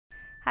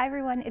Hi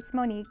everyone, it's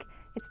Monique.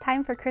 It's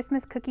time for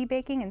Christmas cookie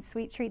baking and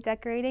sweet treat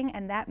decorating,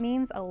 and that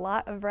means a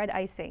lot of red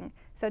icing.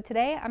 So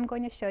today I'm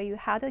going to show you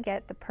how to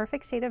get the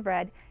perfect shade of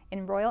red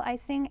in royal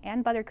icing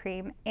and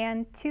buttercream,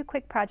 and 2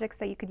 quick projects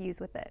that you could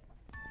use with it.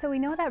 So we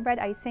know that red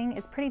icing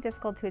is pretty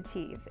difficult to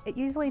achieve. It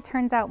usually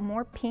turns out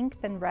more pink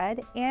than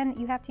red, and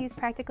you have to use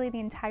practically the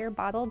entire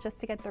bottle just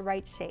to get the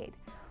right shade.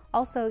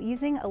 Also,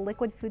 using a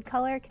liquid food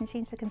color can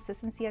change the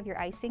consistency of your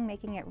icing,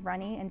 making it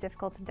runny and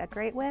difficult to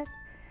decorate with.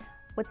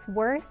 What's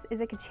worse is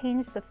it could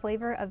change the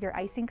flavor of your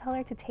icing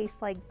color to taste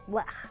like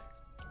blech.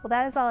 Well,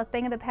 that is all a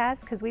thing of the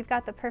past, because we've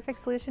got the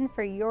perfect solution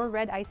for your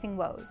red icing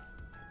woes.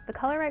 The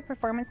Color Right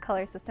Performance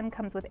color system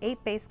comes with 8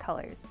 base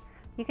colors.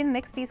 You can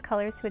mix these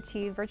colors to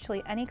achieve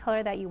virtually any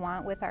color that you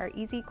want with our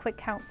easy quick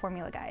count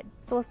formula guide.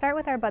 So we'll start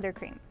with our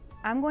buttercream.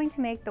 I'm going to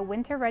make the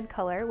winter red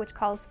color, which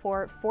calls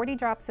for 40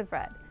 drops of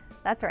red.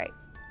 That's right,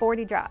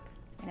 40 drops.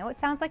 I know it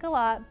sounds like a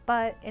lot,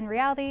 but in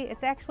reality,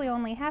 it's actually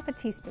only half a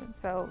teaspoon,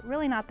 so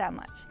really not that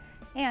much.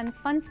 And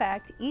fun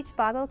fact, each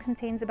bottle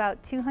contains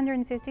about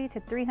 250 to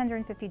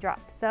 350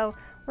 drops, so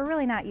we're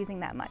really not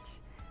using that much.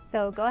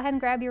 So go ahead and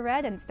grab your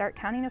red and start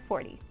counting to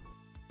 40.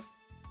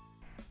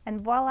 And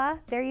voila,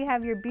 there you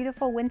have your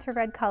beautiful winter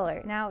red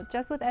color. Now,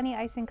 just with any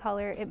icing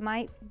color, it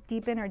might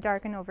deepen or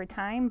darken over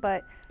time,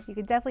 but you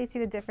can definitely see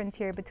the difference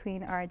here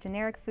between our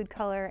generic food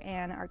color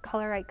and our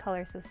Color Right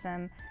color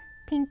system.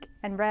 Pink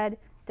and red,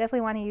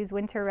 definitely want to use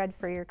winter red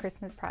for your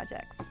Christmas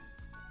projects.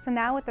 So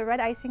now with the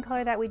red icing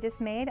color that we just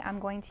made, I'm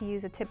going to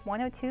use a tip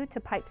 102 to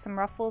pipe some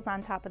ruffles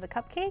on top of the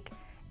cupcake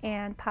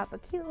and pop a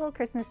cute little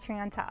Christmas tree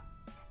on top.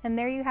 And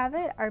there you have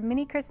it, our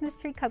mini Christmas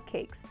tree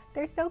cupcakes.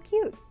 They're so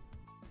cute.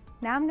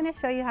 Now I'm going to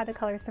show you how to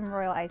color some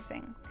royal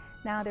icing.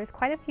 Now there's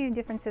quite a few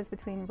differences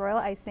between royal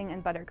icing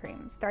and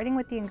buttercream, starting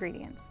with the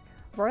ingredients.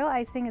 Royal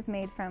icing is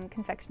made from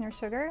confectioner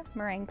sugar,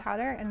 meringue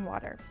powder, and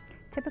water.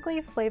 Typically,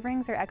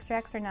 flavorings or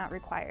extracts are not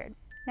required.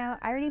 Now,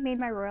 I already made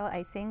my royal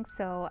icing,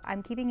 so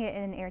I'm keeping it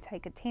in an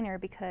airtight container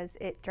because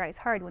it dries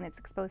hard when it's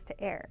exposed to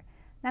air.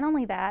 Not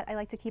only that, I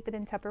like to keep it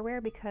in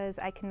Tupperware because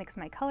I can mix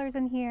my colors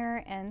in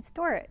here and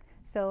store it,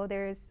 so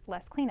there's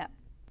less cleanup.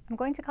 I'm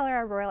going to color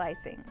our royal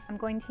icing. I'm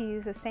going to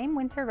use the same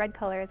winter red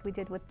color as we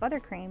did with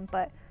buttercream,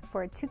 but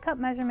for a 2-cup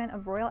measurement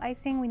of royal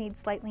icing, we need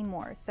slightly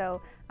more,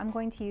 so I'm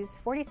going to use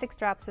 46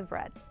 drops of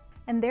red.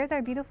 And there's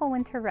our beautiful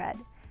winter red.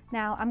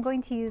 Now I'm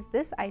going to use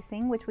this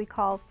icing, which we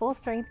call full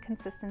strength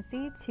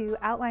consistency, to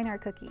outline our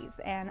cookies,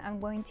 and I'm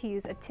going to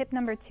use a tip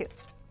number 2.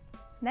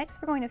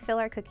 Next, we're going to fill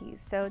our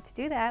cookies. So to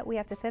do that, we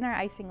have to thin our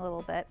icing a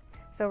little bit.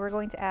 So we're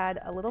going to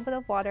add a little bit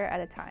of water at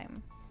a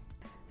time.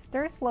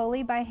 Stir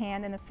slowly by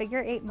hand in a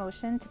figure-8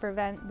 motion to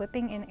prevent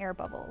whipping in air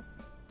bubbles.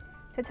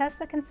 To test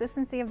the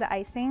consistency of the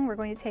icing, we're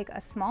going to take a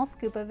small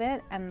scoop of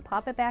it and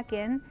plop it back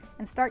in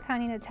and start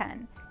counting to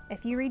 10.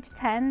 If you reach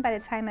 10 by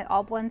the time it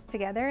all blends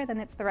together, then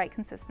it's the right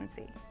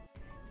consistency.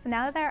 So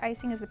now that our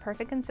icing is the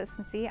perfect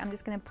consistency, I'm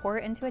just going to pour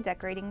it into a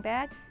decorating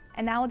bag,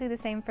 and now we'll do the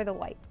same for the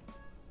white.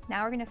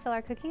 Now we're going to fill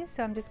our cookies,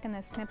 so I'm just going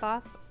to snip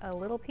off a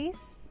little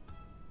piece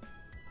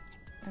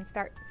and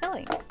start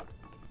filling.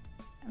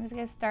 I'm just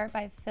going to start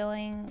by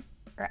filling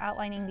or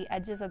outlining the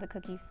edges of the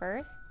cookie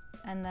first,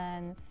 and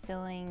then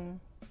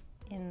filling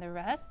in the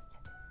rest.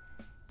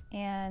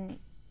 And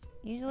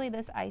usually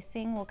this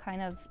icing will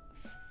kind of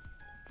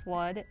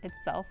flood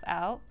itself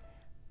out,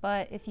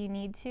 but if you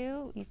need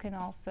to, you can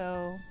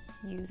also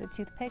use a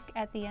toothpick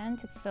at the end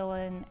to fill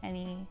in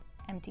any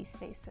empty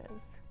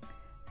spaces.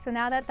 So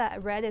now that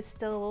that red is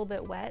still a little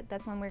bit wet,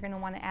 that's when we're going to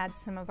want to add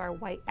some of our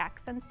white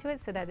accents to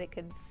it so that it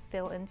could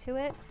fill into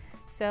it.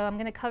 So I'm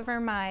going to cover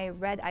my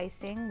red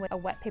icing with a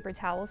wet paper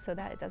towel so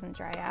that it doesn't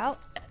dry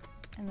out,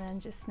 and then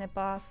just snip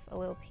off a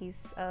little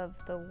piece of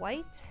the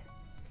white.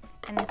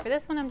 And then for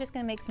this one, I'm just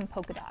going to make some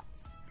polka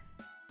dots.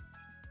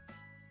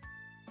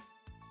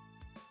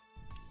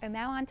 And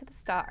now onto the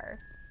star.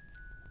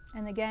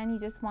 And again, you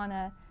just want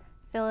to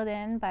fill it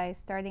in by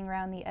starting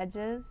around the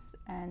edges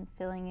and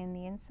filling in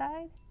the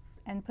inside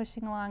and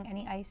pushing along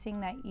any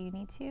icing that you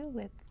need to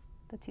with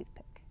the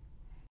toothpick.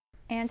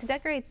 And to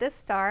decorate this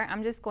star,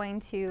 I'm just going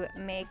to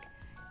make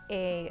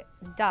a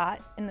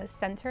dot in the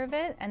center of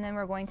it, and then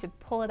we're going to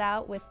pull it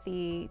out with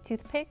the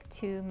toothpick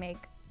to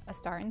make a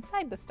star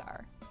inside the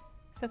star.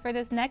 So for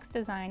this next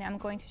design, I'm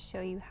going to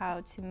show you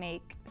how to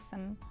make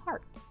some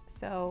hearts.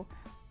 So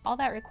all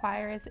that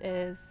requires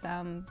is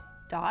some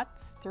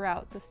dots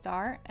throughout the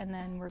star, and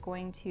then we're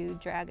going to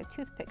drag a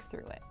toothpick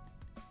through it.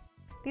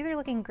 These are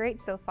looking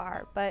great so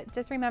far, but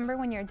just remember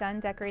when you're done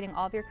decorating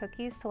all of your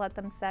cookies to let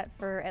them set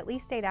for at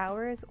least 8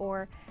 hours,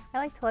 or I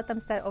like to let them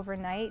set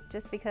overnight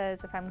just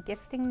because if I'm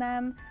gifting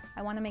them,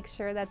 I want to make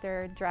sure that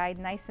they're dried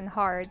nice and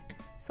hard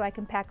so I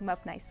can pack them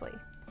up nicely.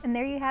 And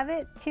there you have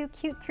it, 2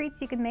 cute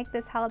treats you can make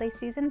this holiday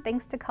season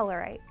thanks to Color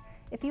Right.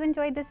 If you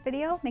enjoyed this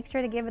video, make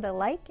sure to give it a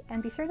like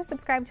and be sure to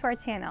subscribe to our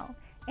channel.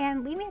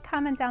 And leave me a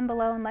comment down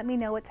below and let me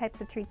know what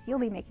types of treats you'll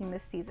be making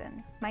this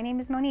season. My name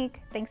is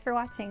Monique. Thanks for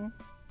watching.